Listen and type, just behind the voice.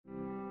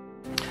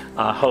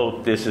I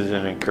hope this is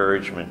an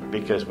encouragement,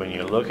 because when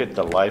you look at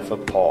the life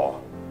of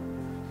Paul,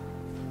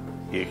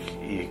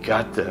 you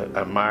got to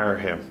admire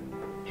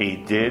him. He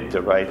did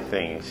the right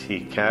things. He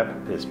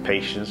kept his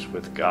patience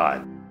with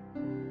God.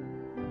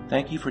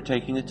 Thank you for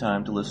taking the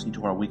time to listen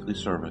to our weekly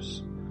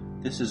service.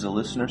 This is a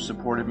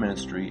listener-supported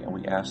ministry, and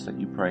we ask that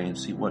you pray and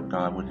see what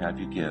God would have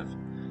you give.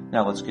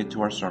 Now let's get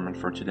to our sermon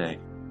for today.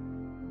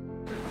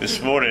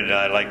 This morning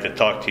I'd like to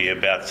talk to you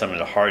about some of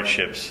the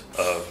hardships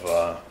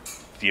of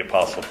the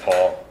Apostle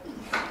Paul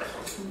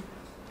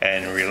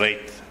and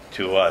relate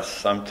to us.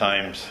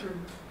 Sometimes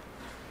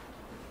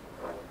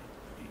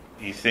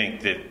you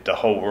think that the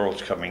whole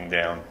world's coming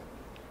down.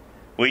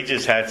 We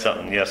just had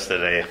something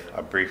yesterday.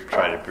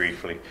 Try to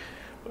briefly.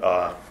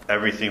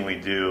 Everything we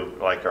do,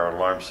 like our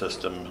alarm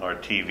system, our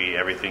TV,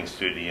 everything's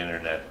through the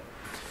internet,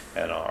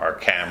 and our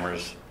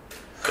cameras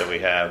that we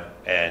have.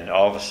 And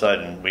all of a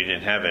sudden, we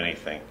didn't have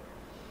anything.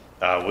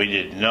 We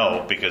didn't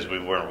know because we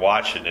weren't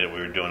watching it. We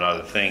were doing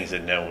other things,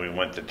 and then we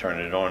went to turn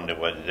it on. It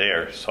wasn't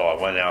there. So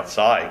I went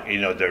outside.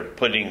 They're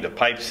putting the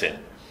pipes in.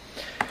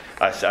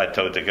 I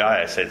told the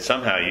guy, I said,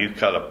 somehow you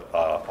cut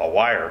a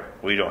wire.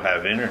 We don't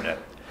have internet.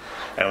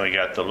 And we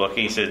got to look.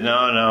 He said,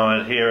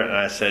 no, here. And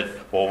I said,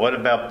 well, what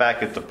about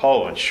back at the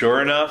pole? And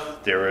sure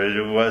enough, there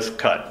it was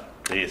cut.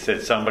 He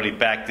said somebody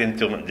backed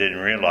into it and didn't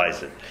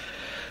realize it.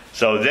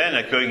 So then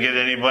I couldn't get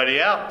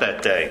anybody out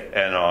that day.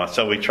 And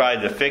so we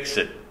tried to fix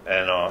it.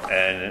 And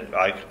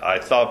I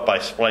thought by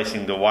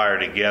splicing the wire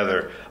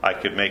together, I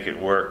could make it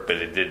work, but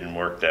it didn't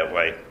work that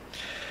way.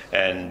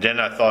 And then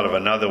I thought of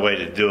another way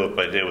to do it,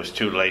 but it was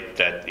too late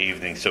that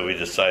evening, so we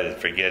decided to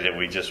forget it.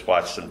 We just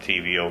watched some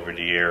TV over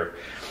the air.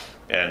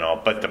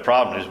 But the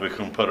problem is we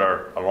couldn't put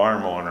our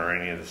alarm on or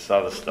any of this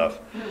other stuff.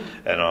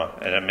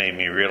 And it made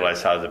me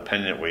realize how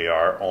dependent we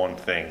are on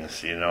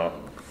things,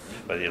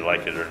 whether you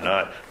like it or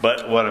not.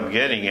 But what I'm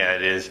getting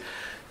at is,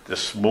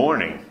 this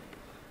morning,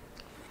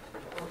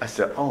 I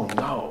said, oh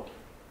no,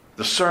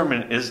 the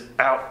sermon is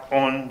out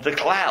on the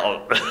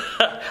cloud.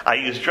 I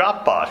use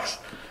Dropbox.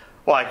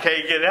 Well, I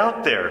can't get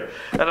out there.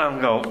 And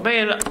I'm going,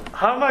 man,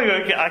 how am I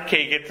going to get, I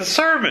can't get the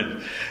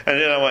sermon.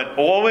 And then I went,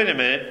 well, wait a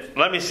minute.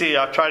 Let me see.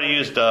 I'll try to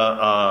use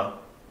the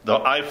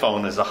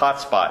iPhone as a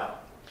hotspot.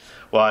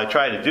 Well, I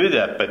tried to do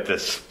that, but the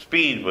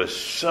speed was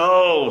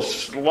so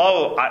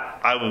slow.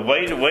 I would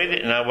wait,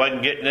 and I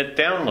wasn't getting it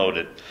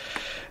downloaded.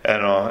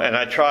 And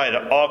I tried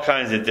all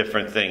kinds of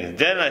different things.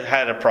 Then I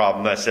had a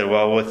problem. I said,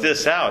 well, with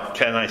this out,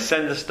 can I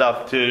send the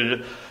stuff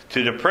to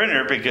the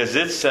printer, because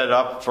it's set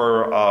up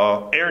for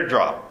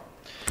AirDrop.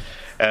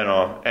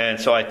 And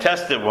so I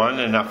tested one,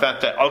 and I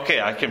found that,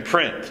 okay, I can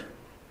print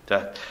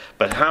that.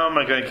 But how am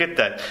I going to get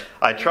that?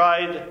 I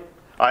tried.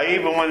 I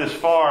even went as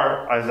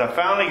far as I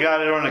finally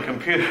got it on the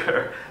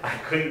computer. I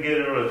couldn't get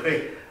it on the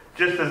thing.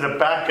 Just as a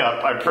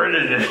backup, I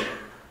printed it,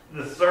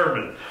 the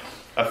sermon.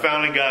 I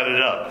finally got it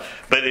up.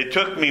 But it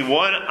took me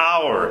 1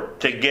 hour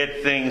to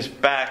get things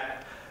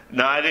back.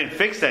 Now, I didn't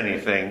fix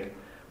anything,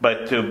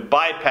 but to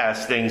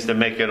bypass things to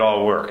make it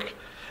all work,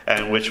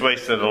 and which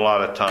wasted a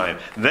lot of time.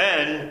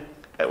 Then,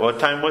 at what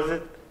time was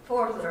it?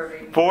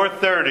 4:30.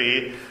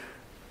 4:30,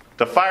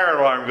 the fire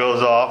alarm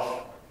goes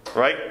off,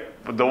 right?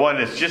 The one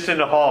that's just in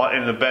the hall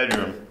in the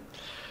bedroom.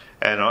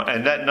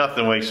 And that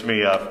nothing wakes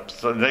me up.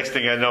 So the next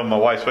thing I know, my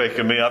wife's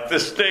waking me up.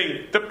 This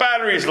thing, the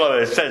battery's low.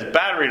 It says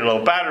battery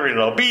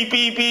low, beep,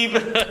 beep,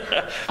 beep.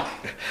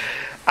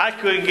 I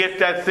couldn't get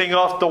that thing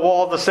off the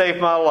wall to save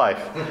my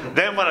life.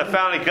 Then when I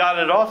finally got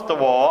it off the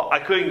wall, I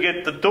couldn't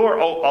get the door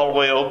all the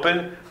way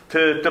open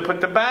to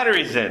put the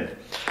batteries in.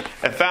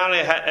 And finally,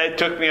 it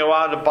took me a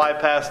while to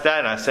bypass that.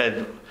 And I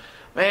said,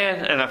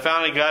 man, and I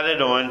finally got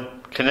it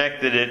on,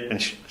 connected it,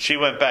 and she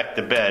went back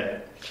to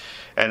bed.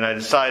 And I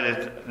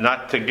decided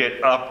not to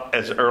get up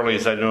as early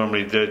as I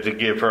normally did, to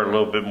give her a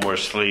little bit more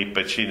sleep,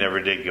 but she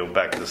never did go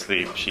back to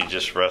sleep. She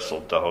just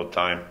wrestled the whole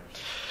time.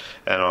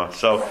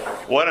 So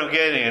what I'm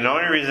getting, and the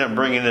only reason I'm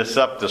bringing this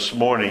up this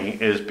morning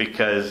is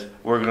because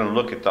we're going to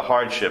look at the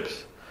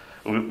hardships.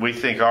 We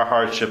think our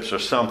hardships are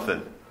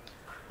something,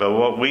 but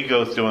what we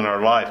go through in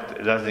our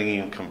life doesn't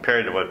even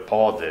compare to what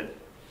Paul did.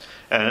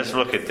 And let's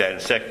look at that in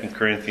 2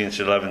 Corinthians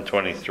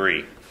 11:23.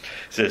 It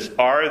says,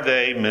 are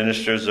they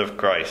ministers of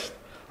Christ?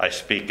 I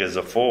speak as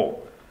a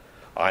fool.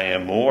 I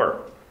am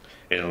more.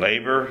 In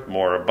labor,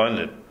 more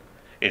abundant.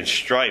 In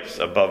stripes,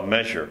 above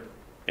measure.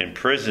 In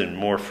prison,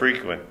 more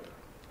frequent.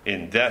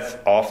 In death,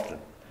 often.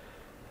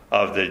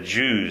 Of the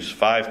Jews,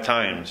 5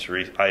 times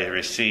I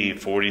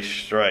received 40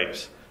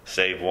 stripes,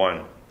 save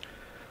one.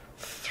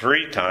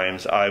 3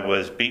 times I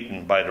was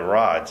beaten by the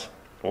rods.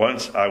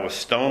 Once I was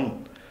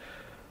stoned.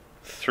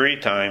 3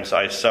 times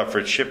I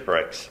suffered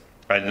shipwrecks.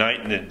 A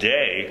night and a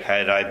day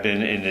had I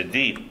been in the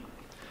deep.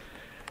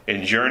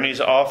 In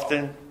journeys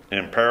often,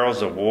 in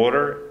perils of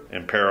water,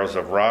 in perils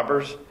of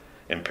robbers,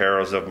 in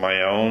perils of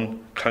my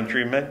own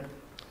countrymen,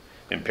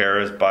 in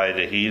perils by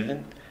the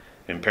heathen,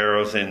 in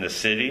perils in the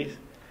cities,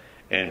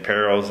 in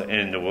perils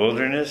in the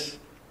wilderness,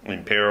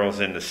 in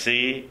perils in the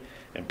sea,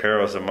 in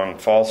perils among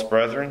false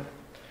brethren,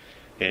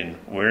 in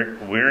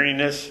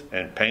weariness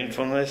and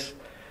painfulness,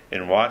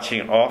 in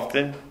watching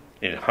often,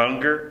 in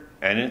hunger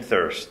and in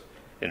thirst,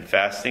 in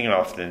fasting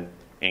often,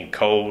 in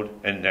cold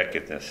and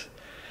nakedness.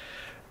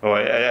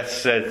 Boy, that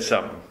said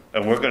something.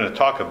 And we're going to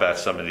talk about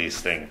some of these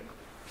things.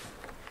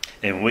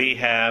 And we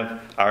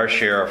have our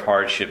share of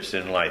hardships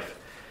in life.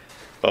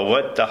 But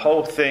what the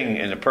whole thing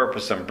and the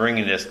purpose I'm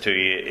bringing this to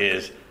you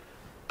is,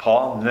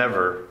 Paul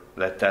never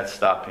let that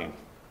stop him.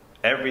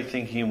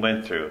 Everything he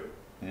went through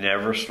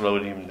never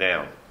slowed him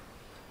down.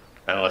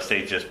 Unless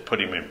they just put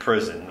him in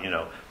prison,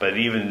 But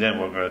even then,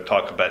 we're going to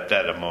talk about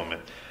that in a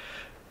moment.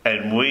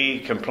 And we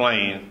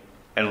complain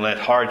and let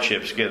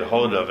hardships get a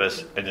hold of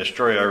us and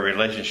destroy our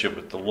relationship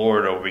with the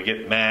Lord, or we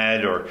get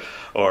mad, or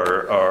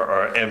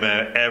am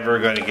I ever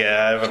going to get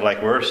out of it?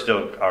 Like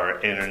our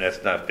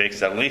internet's not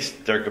fixed. At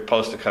least they're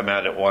supposed to come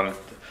out at 1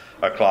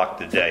 o'clock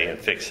today and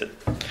fix it.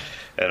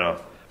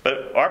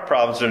 But our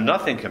problems are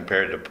nothing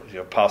compared to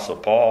the Apostle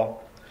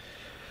Paul.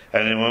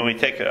 And then when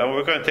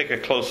we're going to take a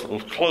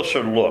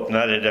closer look,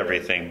 not at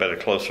everything, but a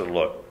closer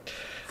look.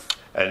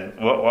 And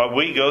what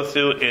we go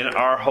through in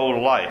our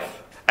whole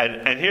life.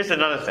 And here's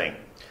another thing.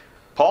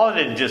 Paul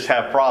didn't just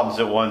have problems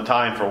at one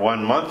time for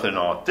 1 month and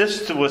all.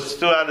 This was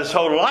throughout his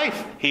whole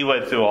life. He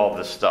went through all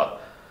this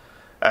stuff.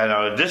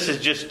 And this is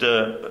just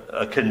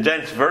a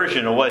condensed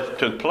version of what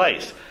took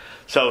place.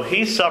 So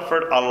he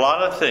suffered a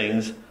lot of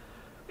things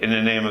in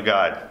the name of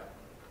God.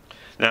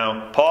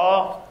 Now,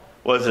 Paul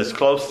was as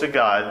close to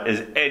God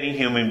as any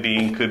human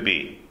being could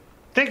be.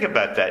 Think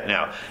about that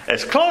now.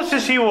 As close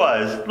as he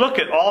was, look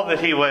at all that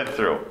he went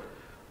through.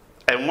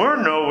 And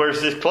we're nowhere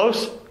as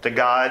close to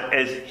God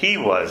as he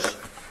was.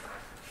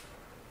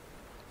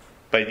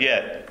 But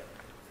yet,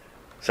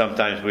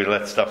 sometimes we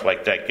let stuff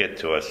like that get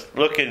to us.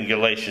 Look in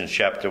Galatians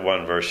chapter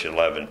 1, verse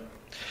 11.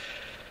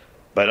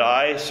 But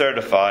I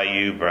certify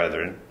you,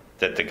 brethren,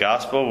 that the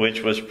gospel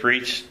which was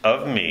preached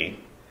of me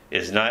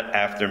is not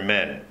after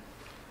men.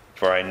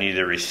 For I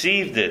neither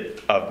received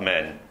it of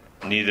men,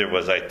 neither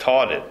was I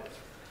taught it,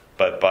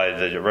 but by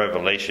the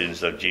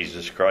revelations of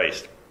Jesus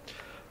Christ.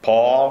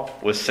 Paul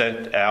was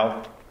sent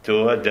out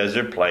to a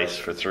desert place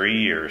for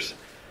 3 years,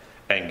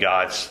 and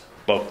God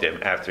spoke to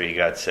him after he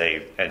got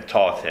saved and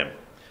taught him.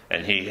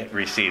 And he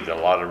received a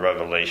lot of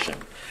revelation.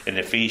 In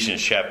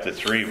Ephesians chapter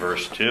 3,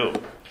 verse 2,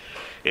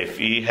 if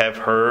ye have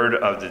heard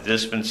of the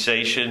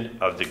dispensation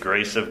of the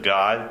grace of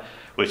God,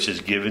 which is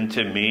given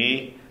to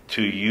me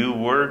to you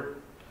word,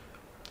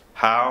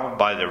 how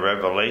by the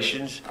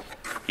revelations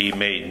he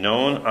made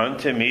known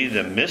unto me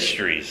the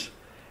mysteries,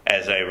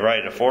 as I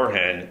write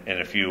aforehand in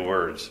a few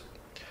words.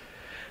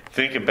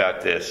 Think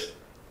about this.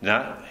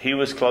 He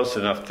was close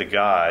enough to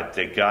God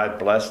that God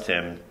blessed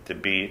him to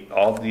be,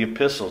 all the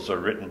epistles are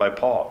written by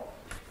Paul.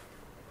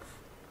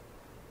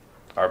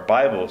 Our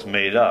Bible is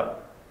made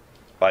up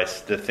by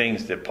the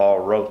things that Paul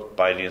wrote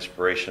by the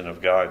inspiration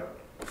of God.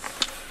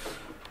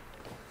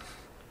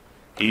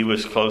 He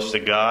was close to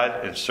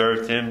God and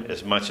served him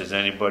as much as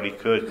anybody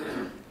could.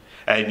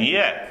 And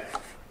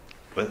yet,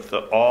 with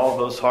all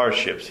those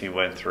hardships he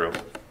went through,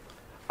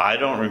 I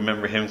don't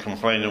remember him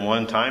complaining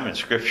one time in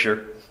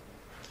Scripture.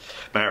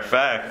 Matter of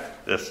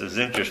fact, this is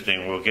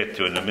interesting, we'll get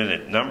to in a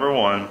minute. Number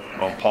 1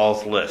 on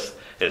Paul's list,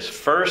 his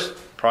first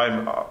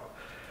prime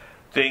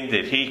thing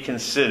that he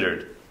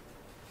considered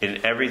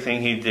in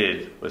everything he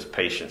did was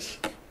patience.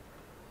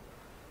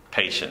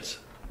 Patience.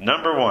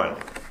 Number 1.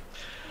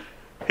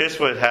 Here's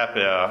what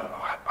happened.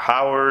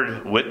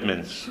 Howard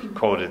Whitman's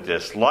quoted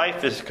this.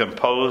 Life is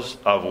composed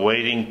of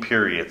waiting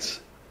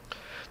periods.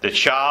 The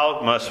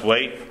child must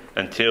wait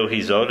until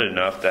he's old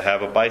enough to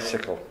have a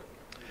bicycle.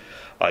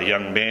 A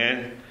young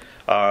man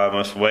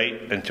must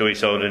wait until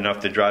he's old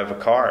enough to drive a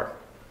car.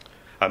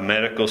 A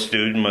medical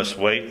student must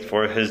wait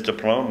for his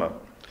diploma.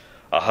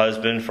 A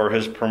husband for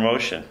his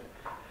promotion.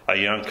 A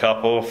young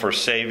couple for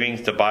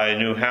savings to buy a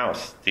new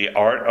house. The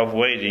art of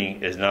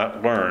waiting is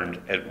not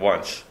learned at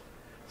once.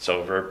 It's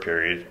over a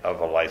period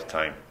of a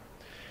lifetime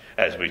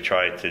as we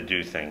try to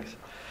do things.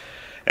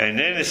 And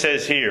then it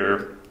says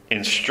here,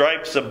 in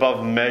stripes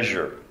above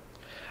measure.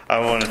 I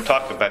want to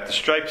talk about the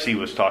stripes he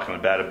was talking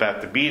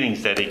about the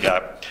beatings that he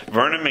got.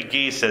 Vernon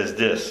McGee says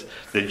this: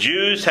 the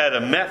Jews had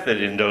a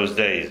method in those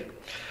days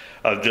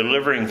of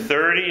delivering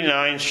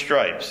 39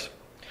 stripes.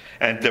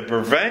 And to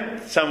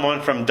prevent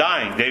someone from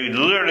dying, they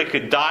literally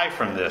could die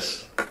from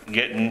this,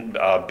 getting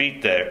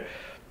beat there.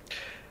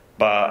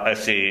 But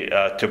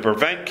to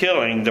prevent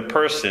killing the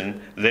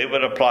person, they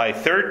would apply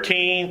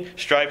 13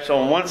 stripes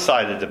on one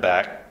side of the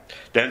back,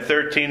 then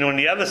 13 on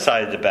the other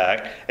side of the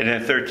back, and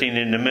then 13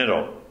 in the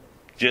middle,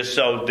 just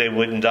so they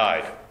wouldn't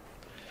die.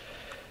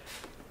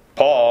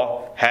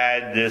 Paul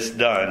had this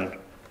done,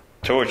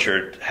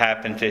 tortured,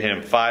 happen to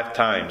him 5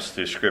 times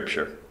through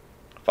Scripture.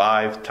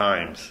 5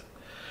 times.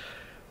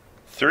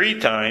 3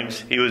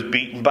 times he was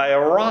beaten by a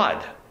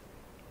rod.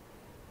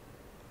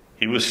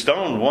 He was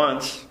stoned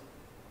once.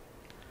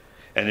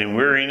 And in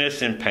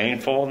weariness and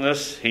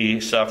painfulness he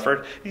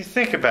suffered. You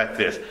think about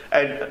this.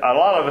 And a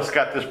lot of us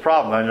got this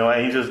problem. I know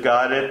Angel's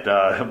got it.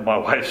 My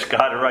wife's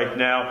got it right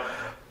now.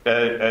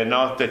 And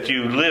not that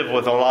you live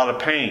with a lot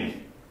of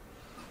pain.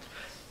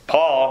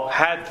 Paul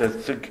had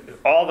to,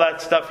 all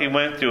that stuff he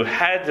went through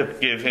had to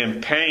give him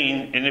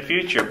pain in the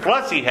future.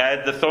 Plus he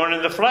had the thorn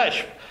in the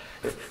flesh,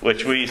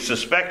 which we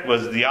suspect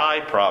was the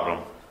eye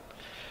problem.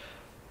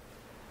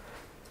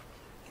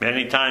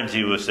 Many times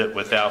he was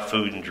without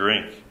food and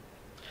drink.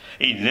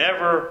 He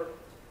never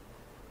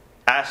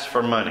asked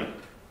for money,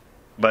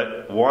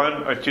 but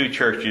one or two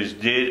churches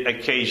did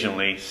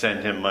occasionally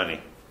send him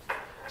money.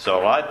 So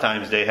a lot of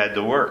times they had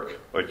to work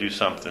or do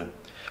something.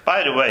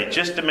 By the way,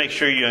 just to make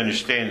sure you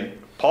understand,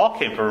 Paul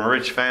came from a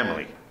rich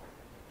family.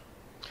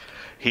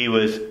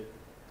 I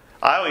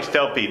always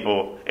tell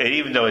people, and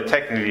even though it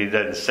technically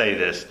doesn't say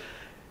this,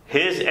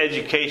 his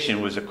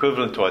education was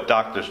equivalent to a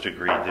doctor's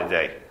degree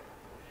today.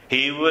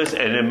 He was,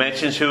 and it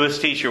mentions who his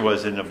teacher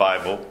was in the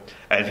Bible,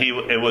 and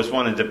it was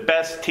one of the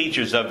best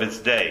teachers of its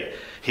day.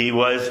 He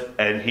was,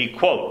 and he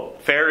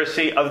quote,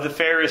 Pharisee of the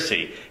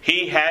Pharisee.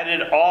 He had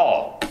it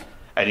all,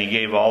 and he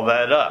gave all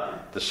that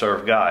up to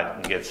serve God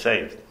and get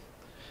saved.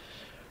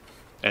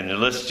 And the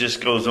list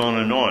just goes on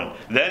and on.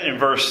 Then in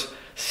verse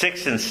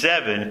 6 and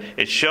 7,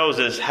 it shows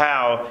us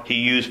how he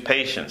used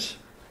patience.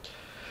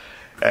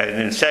 And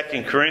in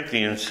 2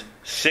 Corinthians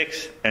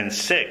 6 and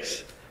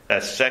 6,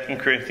 that's 2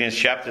 Corinthians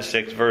chapter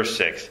 6, verse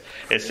 6,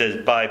 it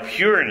says, by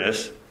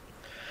pureness,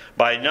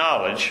 by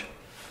knowledge,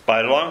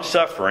 by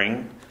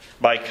long-suffering,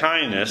 by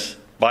kindness,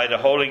 by the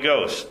Holy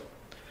Ghost,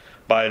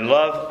 by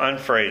love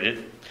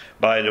unfreighted,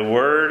 by the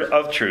word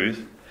of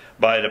truth,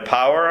 by the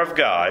power of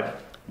God,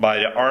 by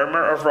the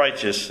armor of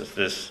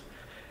righteousness,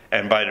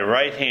 and by the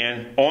right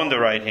hand,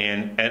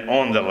 and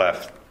on the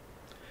left.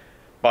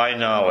 By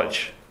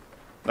knowledge.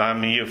 I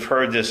mean, you've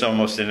heard this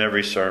almost in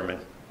every sermon.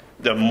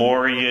 The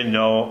more you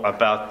know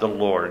about the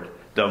Lord,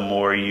 the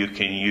more you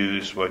can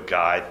use what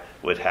God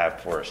would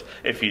have for us.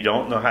 If you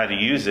don't know how to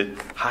use it,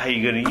 how are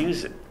you going to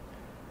use it?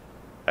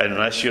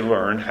 Unless you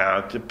learn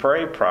how to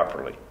pray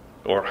properly,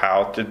 or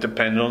how to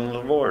depend on the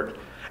Lord,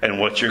 and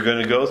what you're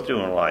going to go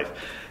through in life.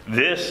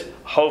 This,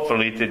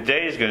 hopefully,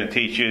 today is going to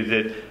teach you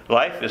that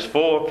life is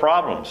full of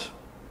problems.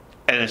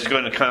 And it's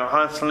going to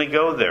constantly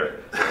go there.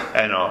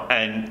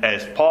 And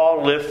as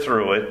Paul lived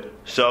through it,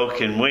 so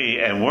can we.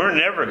 And we're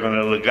never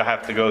going to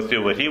have to go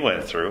through what he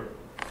went through.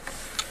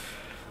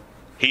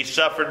 He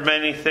suffered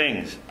many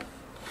things.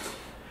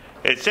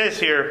 It says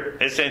here,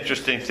 it's an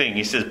interesting thing.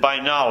 He says, by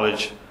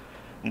knowledge,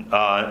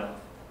 know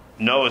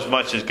as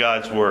much as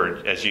God's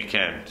word as you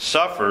can.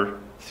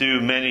 Suffer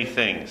through many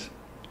things.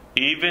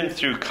 Even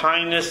through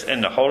kindness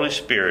and the Holy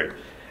Spirit,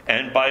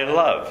 and by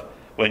love.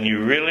 When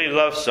you really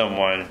love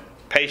someone,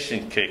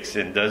 patience kicks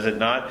in, does it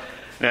not?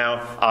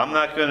 Now, I'm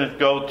not going to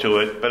go to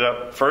it,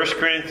 but 1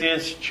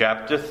 Corinthians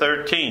chapter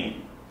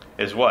 13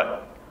 is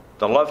what?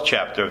 The love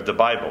chapter of the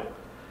Bible.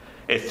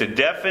 It's the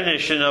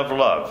definition of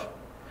love.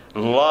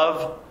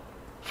 Love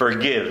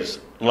forgives.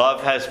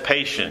 Love has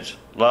patience.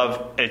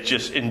 Love, it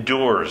just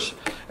endures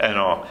and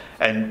all.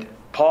 And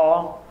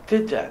Paul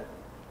did that.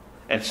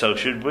 And so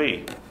should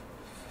we.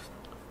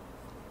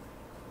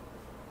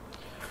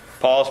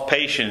 Paul's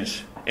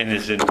patience in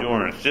his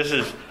endurance. This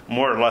is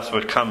more or less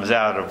what comes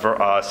out of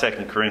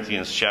 2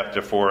 Corinthians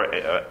chapter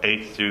 4,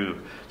 8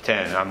 through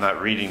 10. I'm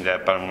not reading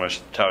that, but I'm going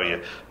to tell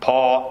you.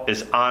 Paul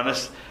is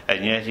honest,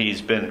 and yet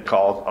he's been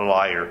called a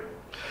liar.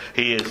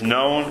 He is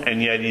known,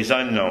 and yet he's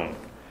unknown.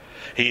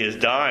 He is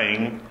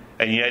dying,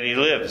 and yet he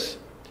lives.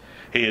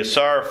 He is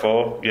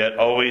sorrowful, yet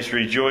always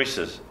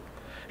rejoices.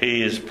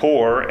 He is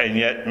poor, and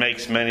yet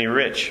makes many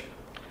rich.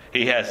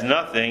 He has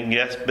nothing,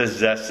 yet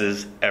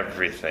possesses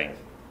everything.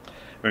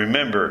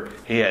 Remember,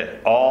 he had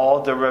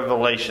all the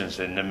revelations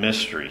and the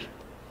mystery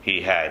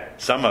he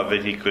had. Some of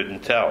it he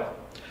couldn't tell.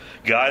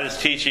 God is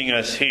teaching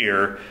us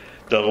here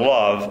the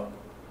love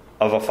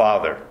of a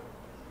father.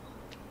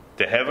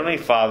 The Heavenly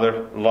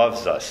Father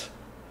loves us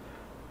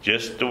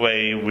just the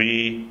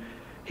way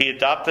He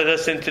adopted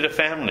us into the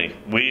family.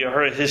 We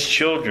are His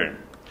children.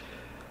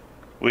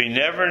 We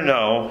never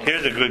know.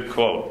 Here's a good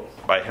quote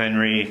by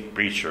Henry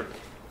Beecher.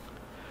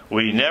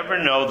 We never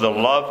know the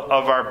love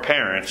of our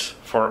parents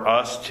for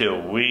us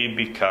till we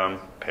become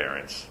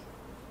parents.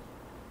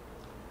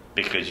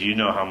 Because you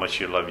know how much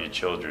you love your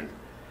children.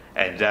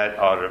 And that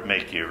ought to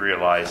make you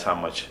realize how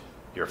much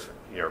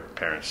your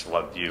parents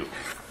loved you.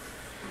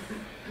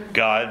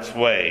 God's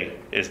way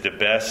is the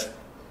best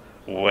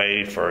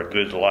way for a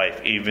good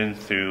life, even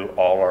through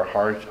all our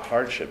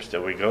hardships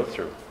that we go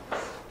through.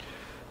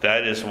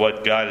 That is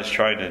what God is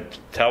trying to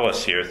tell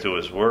us here through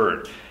His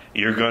Word.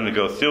 You're going to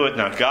go through it.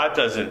 Now,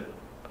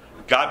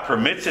 God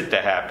permits it to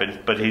happen,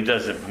 but He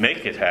doesn't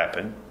make it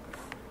happen.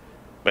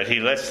 But He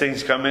lets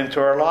things come into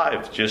our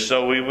lives just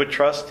so we would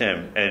trust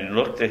Him and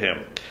look to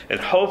Him. And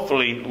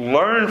hopefully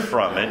learn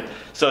from it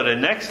so the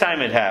next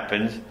time it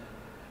happens,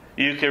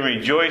 you can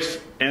rejoice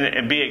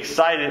and be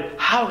excited.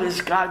 How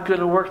is God going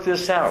to work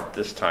this out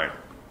this time?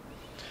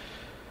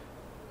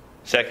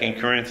 2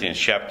 Corinthians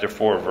chapter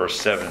 4, verse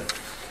 7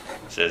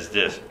 says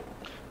this.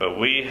 But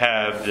we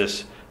have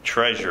this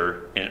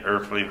treasure in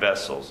earthly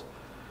vessels,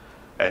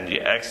 and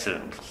the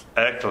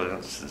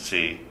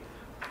excellency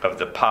of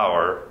the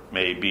power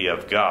may be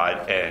of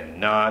God and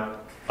not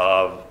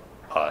of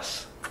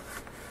us.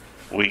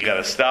 We got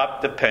to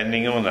stop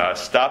depending on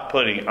us, stop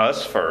putting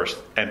us first,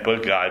 and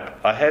put God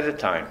ahead of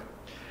time.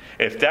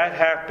 If that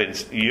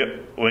happens,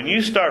 when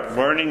you start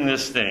learning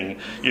this thing,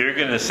 you're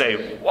going to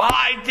say,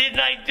 why didn't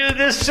I do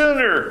this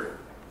sooner?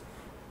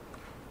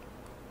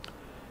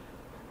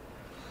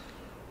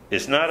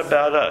 It's not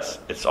about us.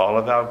 It's all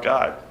about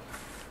God.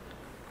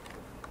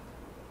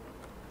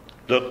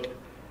 Look,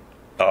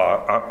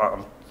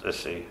 let's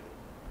see.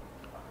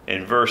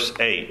 In verse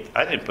 8,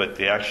 I didn't put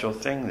the actual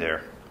thing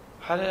there.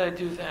 How did I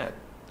do that?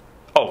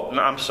 Oh,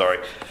 no, I'm sorry.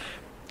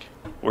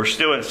 We're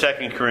still in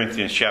 2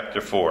 Corinthians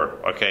chapter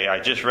 4. Okay, I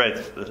just read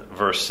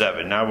verse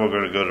 7. Now we're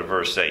going to go to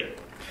verse 8.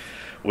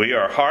 We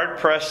are hard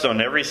pressed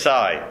on every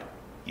side,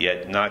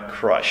 yet not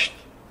crushed.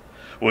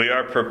 We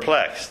are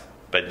perplexed,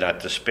 but not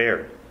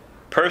despaired.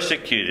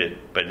 Persecuted,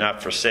 but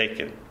not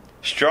forsaken.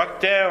 Struck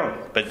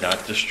down, but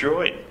not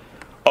destroyed.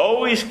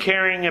 Always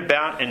carrying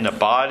about in the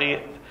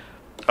body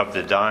of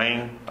the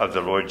dying of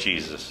the Lord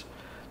Jesus,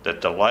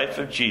 that the life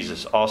of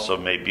Jesus also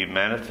may be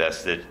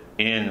manifested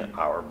in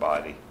our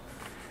body.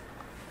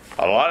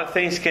 A lot of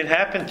things can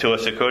happen to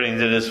us according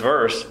to this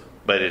verse,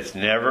 but it's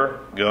never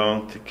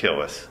going to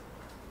kill us.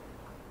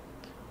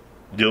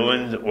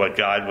 Doing what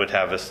God would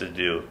have us to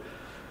do.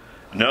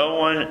 No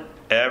one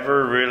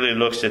ever really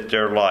looks at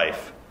their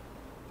life.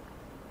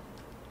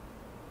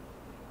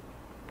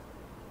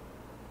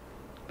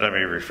 Let me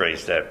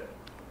rephrase that.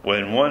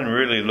 When one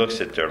really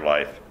looks at their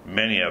life,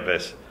 many of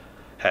us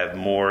have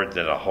more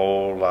than a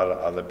whole lot of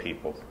other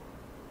people.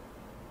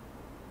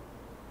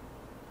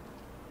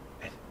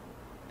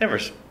 Never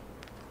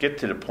get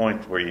to the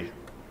point where you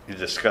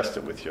discuss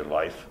it with your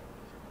life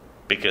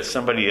because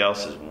somebody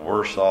else is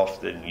worse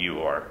off than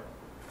you are.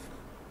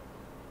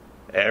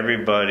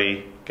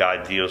 Everybody,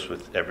 God deals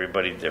with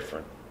everybody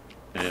different.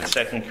 And in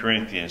 2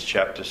 Corinthians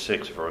chapter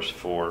 6, verse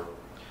 4,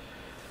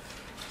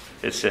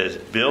 it says,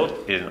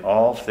 built in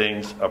all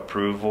things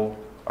approving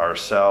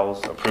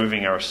ourselves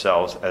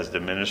as the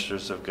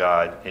ministers of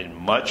God in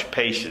much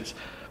patience.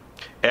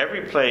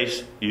 Every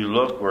place you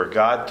look where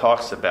God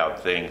talks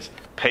about things,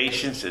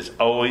 patience is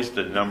always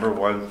the number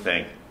one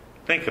thing.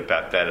 Think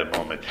about that a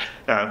moment.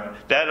 Now,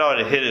 that ought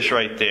to hit us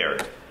right there.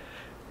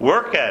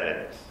 Work at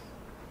it.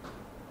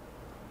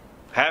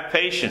 Have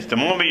patience. The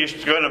moment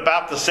you're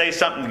about to say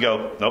something,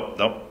 go,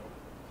 nope.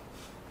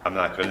 I'm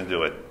not going to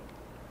do it.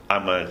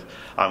 I'm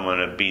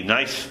going to be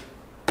nice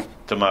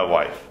to my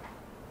wife.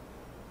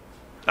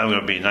 I'm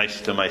going to be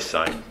nice to my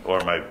son or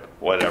my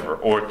whatever,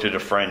 or to the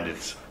friend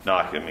that's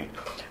knocking me.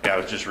 I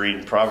was just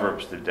reading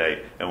Proverbs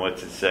today, and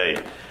what's it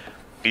say?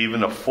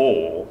 Even a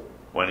fool,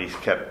 when he's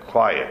kept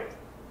quiet,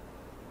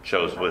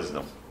 shows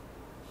wisdom.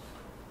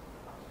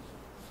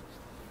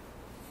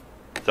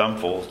 Some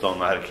fools don't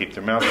know how to keep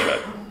their mouth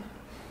shut.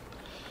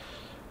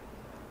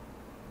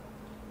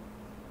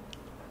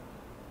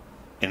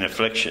 In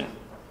affliction,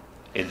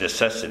 in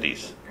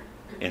necessities,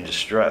 in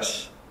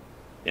distress,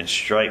 in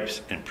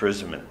stripes,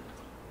 imprisonment.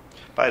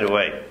 By the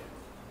way,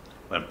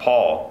 when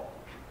Paul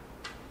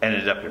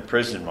ended up in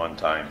prison one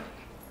time,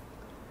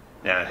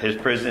 now his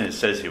prison, it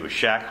says he was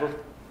shackled,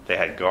 they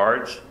had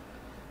guards,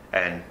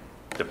 and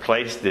the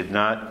place did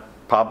not,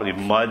 probably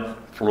mud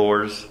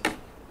floors,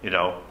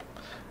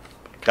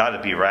 got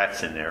to be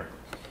rats in there.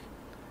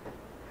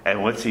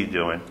 And what's he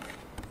doing?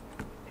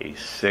 He's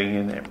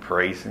singing and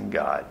praising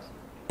God.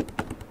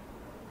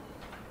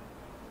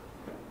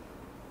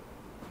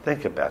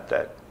 Think about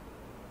that.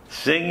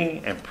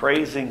 Singing and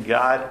praising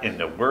God in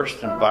the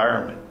worst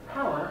environment.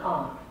 Power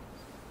off.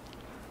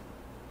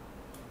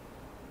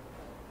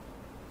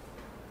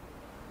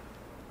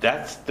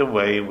 That's the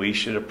way we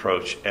should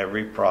approach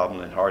every problem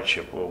and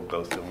hardship we'll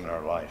go through in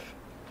our life.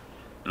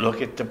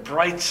 Look at the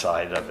bright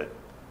side of it.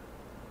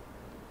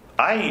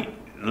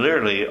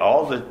 Literally,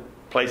 all the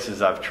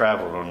places I've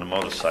traveled on the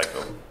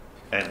motorcycle,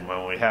 and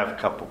when we have a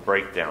couple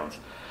breakdowns,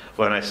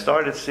 when I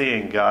started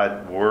seeing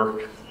God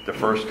work the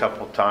first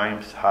couple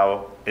times,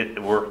 how it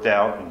worked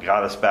out and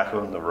got us back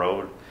on the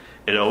road,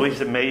 it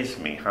always amazed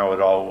me how it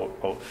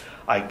all...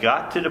 I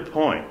got to the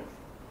point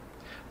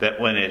that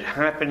when it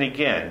happened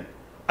again,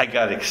 I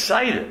got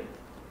excited,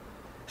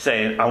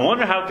 saying, I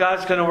wonder how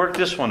God's going to work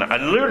this one.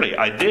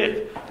 I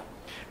did.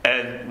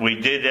 And we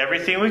did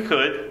everything we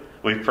could.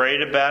 We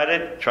prayed about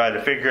it, tried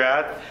to figure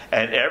out,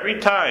 and every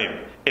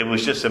time it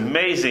was just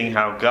amazing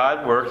how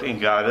God worked and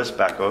got us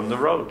back on the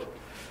road.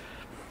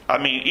 I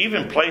mean,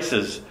 even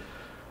places...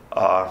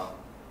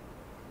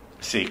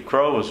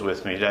 Crow was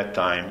with me that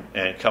time,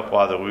 and a couple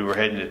other. We were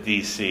heading to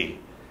D.C.,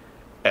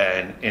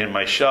 and in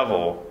my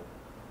shovel,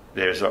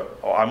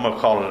 I'm going to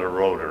call it a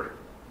rotor.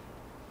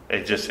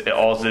 It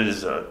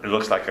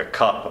looks like a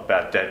cup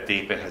about that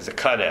deep and has a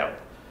cutout.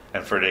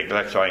 And for the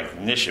electronic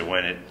ignition,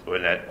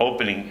 when that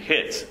opening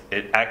hits,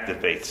 it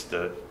activates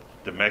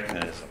the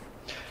mechanism.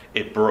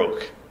 It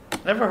broke.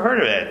 Never heard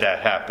of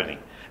that happening.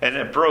 And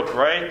it broke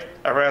right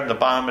around the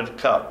bottom of the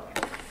cup.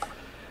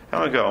 I'm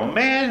going to go,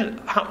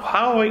 man,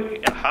 how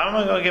am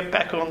I going to get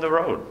back on the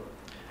road?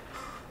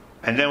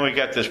 And then we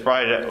got this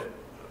bright,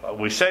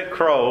 we sent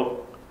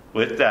Crow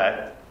with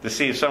that to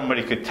see if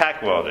somebody could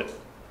tack weld it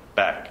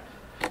back.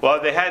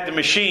 Well, they had the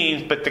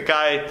machines, but the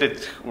guy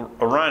that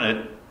run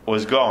it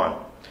was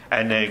gone.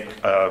 And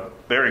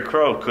Barry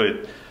Crow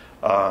could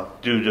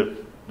do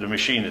the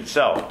machine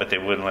itself, but they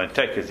wouldn't let him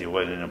take because he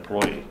wasn't an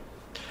employee.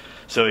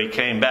 So he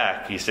came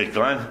back. He said,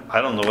 Glenn,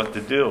 I don't know what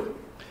to do.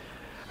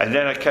 And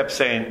then I kept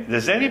saying,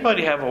 does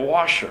anybody have a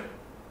washer?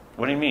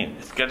 What do you mean?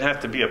 It's going to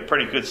have to be a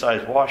pretty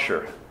good-sized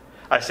washer.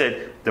 I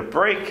said, the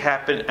break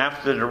happened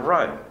after the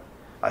run.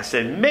 I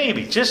said,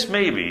 maybe, just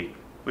maybe,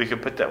 we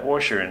could put that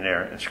washer in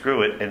there and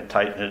screw it and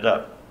tighten it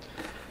up.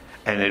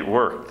 And it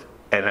worked.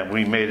 And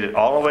we made it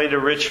all the way to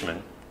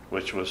Richmond,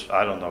 which was,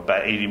 I don't know,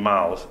 about 80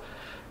 miles.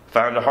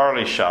 Found a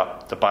Harley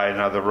shop to buy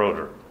another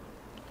rotor.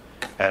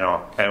 And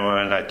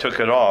when I took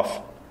it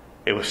off,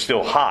 it was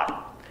still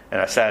hot. And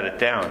I sat it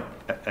down.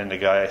 And the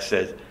guy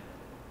said,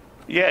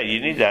 yeah, you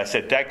need that. I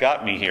said, that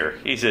got me here.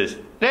 He says,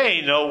 there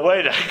ain't no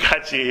way that I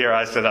got you here.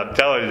 I said, I'm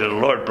telling you, the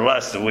Lord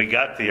blessed that we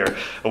got here.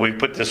 And we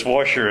put this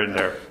washer in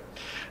there.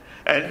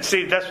 And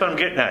see, that's what I'm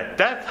getting at.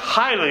 That's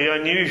highly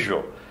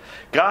unusual.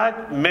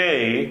 God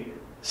may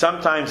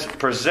sometimes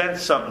present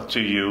something to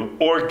you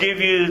or give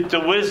you the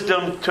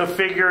wisdom to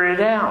figure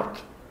it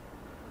out.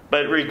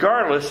 But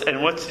regardless,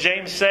 and what's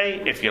James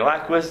say? If you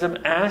lack wisdom,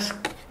 ask.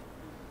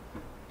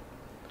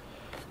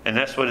 And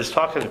that's what it's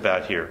talking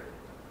about here.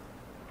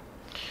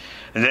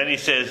 And then he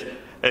says,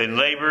 in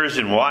labors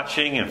and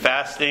watching and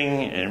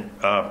fasting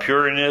and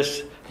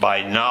pureness,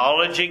 by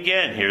knowledge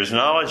again. Here's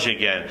knowledge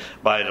again.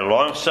 By the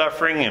long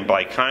suffering and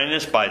by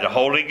kindness, by the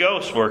Holy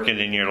Ghost working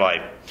in your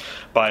life.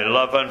 By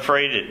love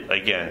unfreighted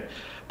again.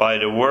 By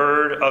the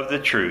word of the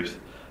truth.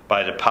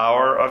 By the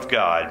power of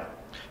God.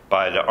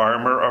 By the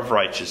armor of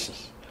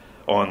righteousness.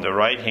 On the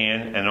right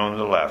hand and on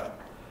the left.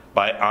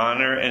 By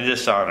honor and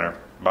dishonor.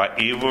 By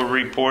evil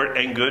report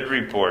and good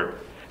report.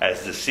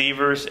 As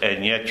deceivers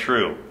and yet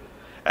true.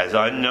 As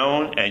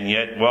unknown and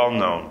yet well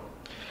known.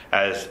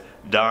 As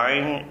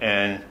dying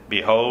and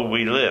behold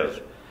we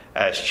live.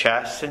 As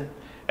chastened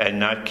and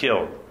not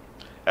killed.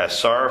 As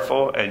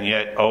sorrowful and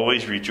yet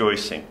always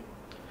rejoicing.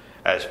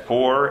 As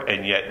poor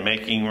and yet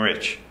making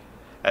rich.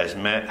 As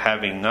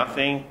having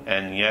nothing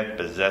and yet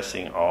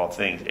possessing all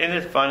things. Isn't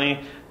it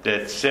funny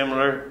that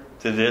similar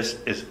to this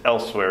is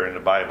elsewhere in the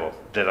Bible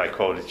that I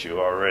quoted you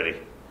already?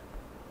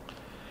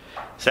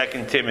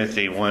 2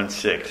 Timothy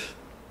 1:6.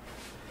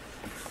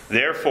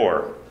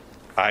 Therefore,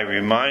 I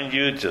remind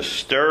you to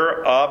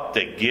stir up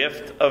the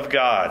gift of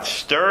God.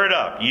 Stir it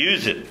up.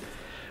 Use it.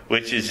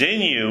 Which is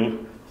in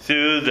you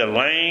through the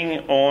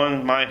laying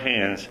on my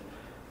hands,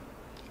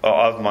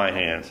 of my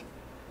hands.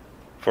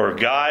 For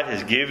God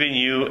has given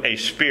you a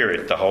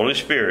spirit, the Holy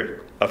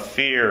Spirit, of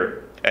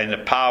fear and the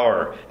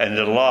power and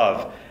the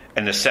love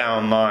and the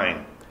sound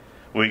mind.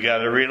 We got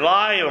to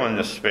rely on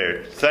the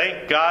Spirit.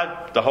 Thank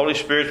God the Holy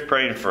Spirit's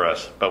praying for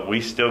us, but we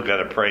still got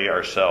to pray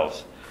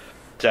ourselves.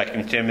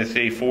 2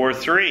 Timothy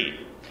 4:3.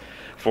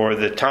 For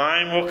the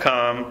time will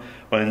come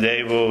when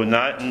they will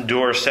not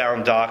endure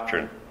sound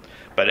doctrine,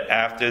 but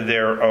after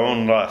their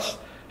own lust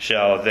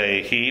shall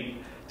they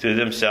heap to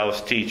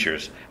themselves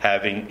teachers,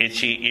 having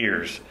itchy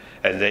ears,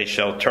 and they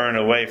shall turn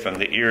away from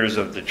the ears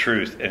of the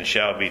truth, and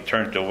shall be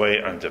turned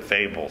away unto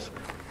fables.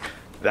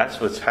 That's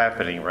what's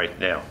happening right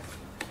now.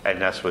 And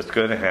that's what's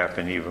going to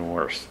happen even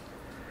worse.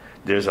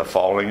 There's a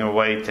falling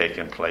away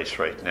taking place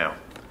right now.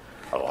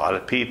 A lot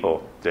of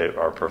people that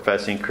are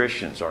professing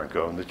Christians aren't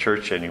going to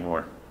church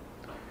anymore.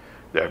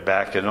 They're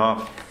backing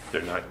off.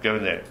 They're not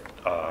going there.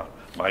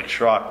 Mike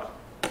Schrock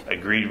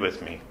agreed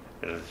with me.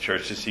 The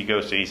churches he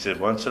goes to, he said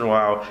once in a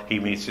while he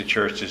meets the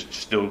church is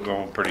still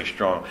going pretty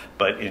strong.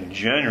 But in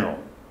general,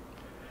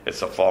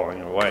 it's a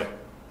falling away.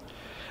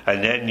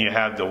 And then you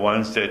have the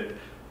ones that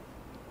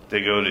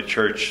they go to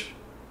church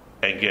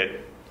and get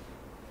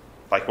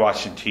like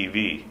watching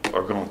TV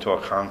or going to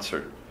a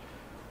concert.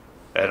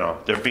 And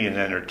they're being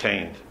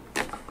entertained.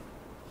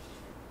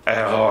 And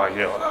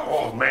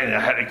oh man, I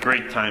had a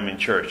great time in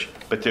church.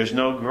 But there's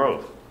no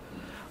growth.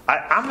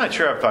 I'm not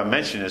sure if I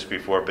mentioned this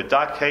before, but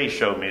Doc Hayes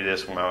showed me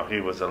this when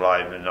he was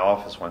alive in the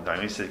office one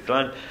time. He said,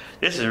 Glenn,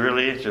 this is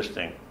really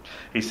interesting.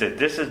 He said,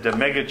 this is the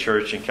mega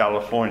church in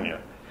California.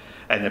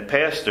 And the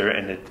pastor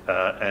and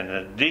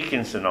the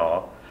deacons and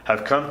all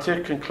have come to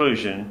the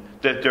conclusion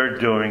that they're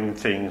doing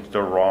things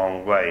the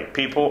wrong way.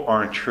 People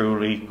aren't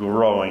truly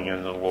growing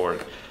in the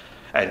Lord.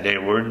 And they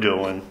were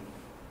doing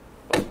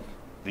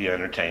the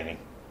entertaining.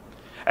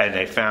 And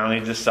they finally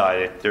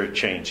decided they're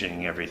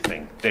changing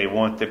everything. They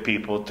want the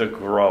people to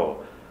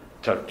grow,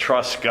 to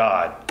trust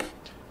God,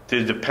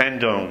 to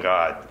depend on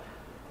God,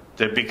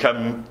 to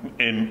become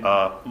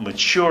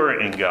mature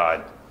in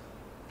God.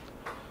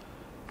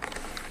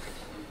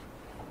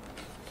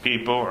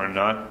 People are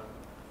not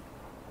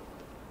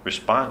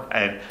responding.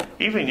 And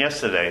even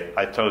yesterday,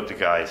 I told the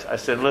guys, I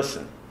said,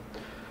 listen,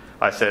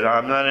 I said,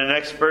 I'm not an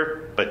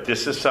expert, but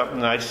this is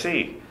something I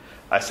see.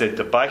 I said,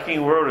 the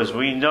biking world as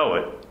we know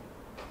it,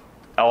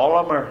 all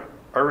of them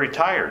are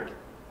retired.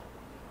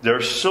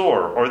 They're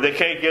sore, or they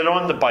can't get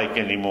on the bike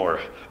anymore.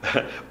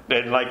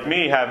 And like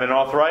me, having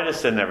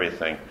arthritis and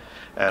everything.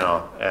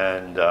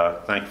 And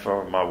thank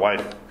for my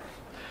wife.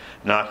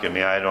 knocking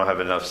me. I don't have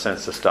enough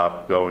sense to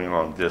stop going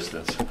long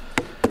distance,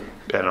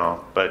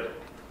 but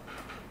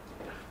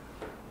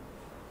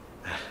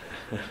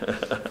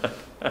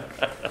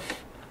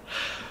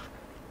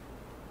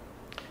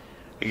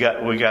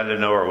we got to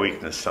know our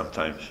weakness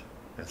sometimes,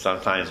 and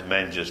sometimes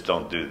men just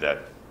don't do that.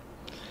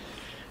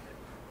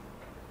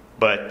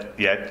 But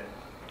yet,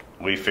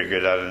 we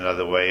figured out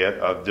another way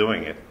of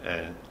doing it.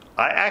 And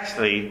I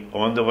actually,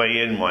 on the way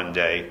in one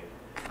day,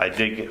 I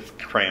did get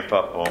cramp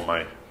up on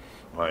my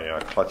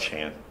clutch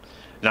hand.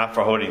 Not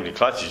for holding the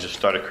clutch, it just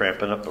started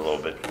cramping up a little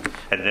bit.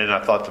 And then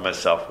I thought to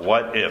myself,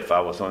 what if I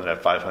was on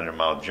that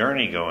 500-mile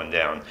journey going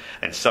down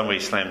and somebody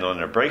slammed on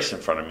their brakes in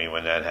front of me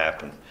when that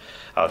happened?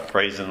 I was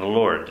praising the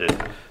Lord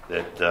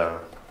that I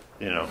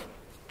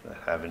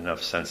have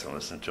enough sense to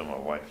listen to my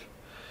wife.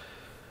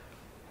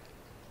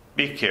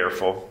 Be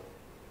careful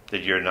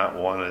that you're not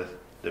one of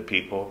the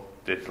people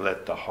that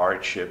let the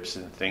hardships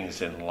and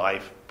things in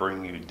life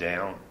bring you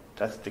down.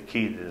 That's the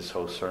key to this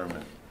whole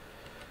sermon.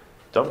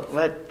 Don't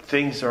let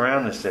things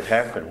around us that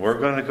happen. We're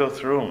going to go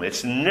through them.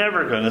 It's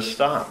never going to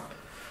stop.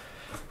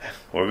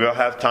 We're going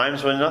to have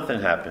times when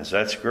nothing happens.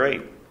 That's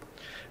great.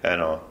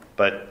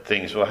 But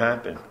things will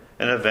happen.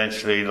 And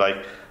eventually,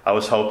 like I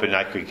was hoping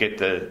I could get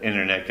the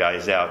internet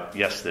guys out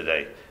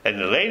yesterday. And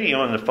the lady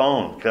on the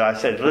phone, because I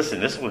said, listen,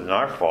 this wasn't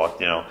our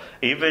fault.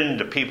 Even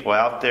the people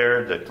out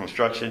there, the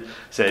construction,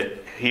 said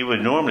he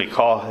would normally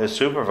call his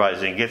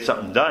supervisor and get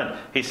something done.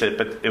 He said,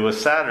 but it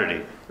was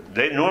Saturday.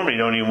 They normally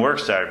don't even work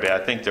Saturday.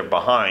 I think they're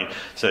behind.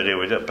 So they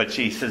would. But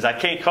she says, I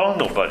can't call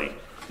nobody.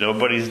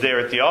 Nobody's there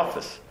at the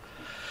office.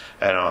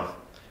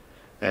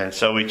 And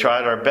so we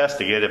tried our best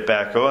to get it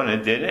back on.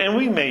 It did. And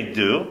we made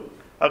do.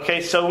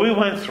 Okay, so we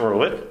went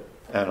through it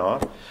and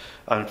all.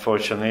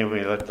 Unfortunately,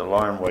 we let the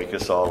alarm wake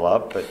us all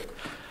up,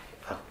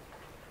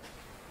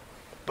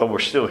 but we're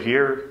still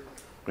here.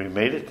 We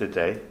made it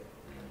today.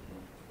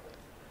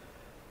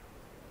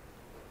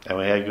 And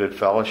we had good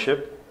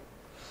fellowship.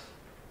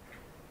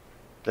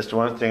 That's the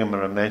one thing I'm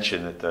going to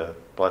mention at the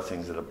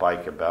Blessings of the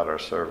Bike about our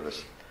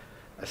service.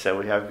 I said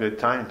we have good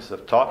times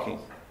of talking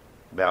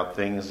about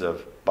things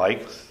of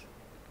bikes,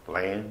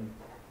 land,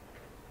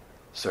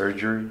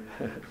 surgery.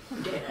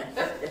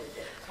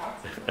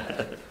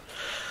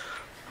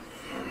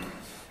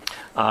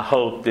 I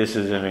hope this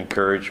is an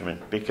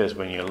encouragement, because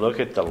when you look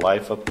at the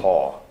life of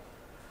Paul,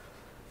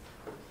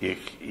 you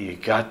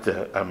got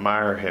to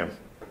admire him.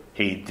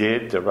 He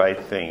did the right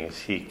things.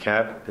 He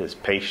kept his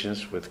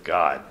patience with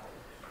God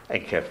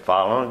and kept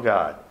following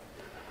God.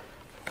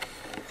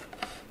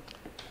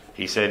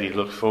 He said he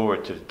looked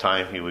forward to the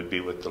time he would be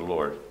with the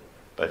Lord.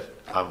 But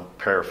I'm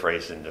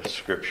paraphrasing the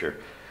scripture.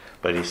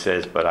 But he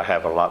says, but I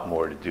have a lot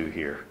more to do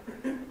here.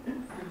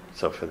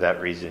 So for that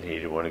reason, he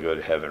didn't want to go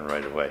to heaven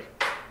right away.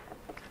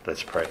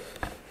 Let's pray.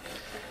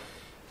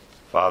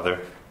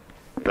 Father,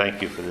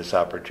 thank you for this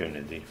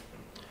opportunity.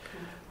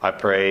 I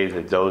pray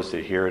that those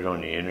that hear it on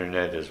the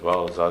internet as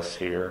well as us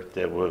here,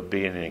 that will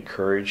be an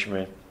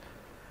encouragement.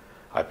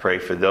 I pray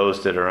for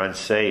those that are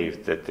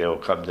unsaved, that they'll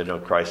come to know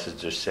Christ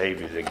as their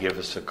Savior, that give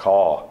us a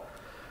call.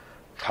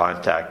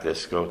 Contact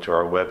us. Go to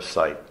our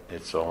website.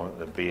 It'll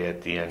be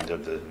at the end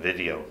of the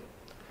video.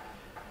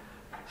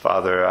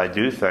 Father, I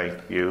do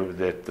thank you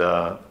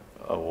that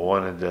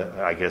one of the,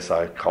 I guess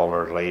I call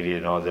her lady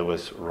and all, that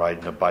was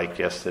riding a bike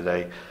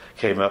yesterday,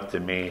 came up to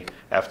me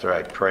after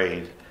I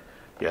prayed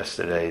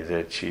yesterday,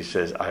 that she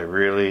says, I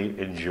really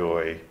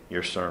enjoy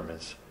your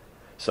sermons.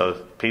 So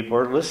people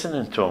are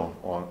listening to them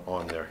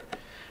on there.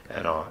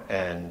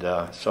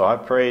 So I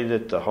pray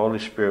that the Holy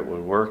Spirit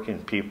would work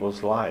in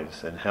people's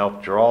lives and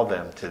help draw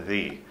them to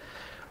Thee.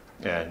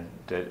 And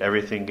that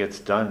everything gets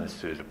done is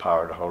through the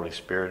power of the Holy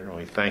Spirit. And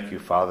we thank you,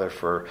 Father,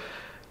 for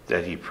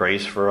that He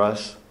prays for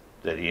us,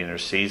 that He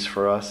intercedes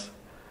for us,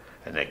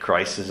 and that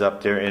Christ is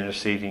up there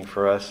interceding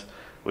for us.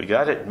 We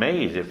got it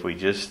made if we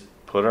just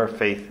put our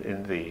faith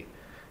in Thee.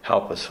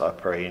 Help us, I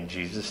pray, in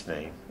Jesus'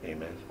 name.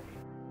 Amen.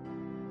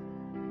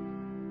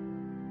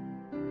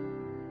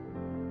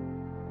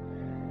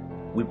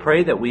 We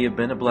pray that we have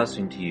been a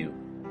blessing to you.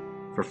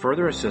 For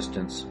further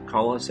assistance,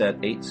 call us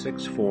at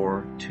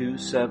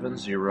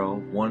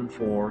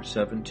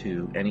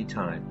 864-270-1472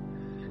 anytime.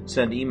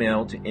 Send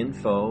email to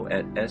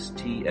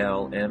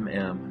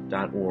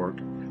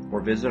info@stlmm.org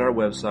or visit our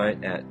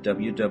website at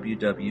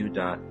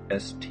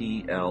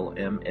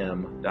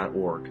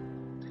www.stlmm.org.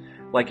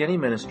 Like any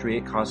ministry,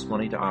 it costs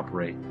money to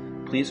operate.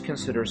 Please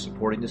consider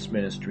supporting this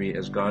ministry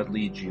as God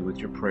leads you with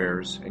your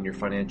prayers and your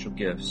financial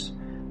gifts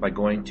by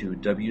going to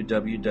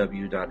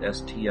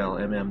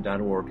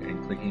www.stlmm.org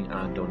and clicking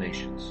on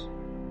donations.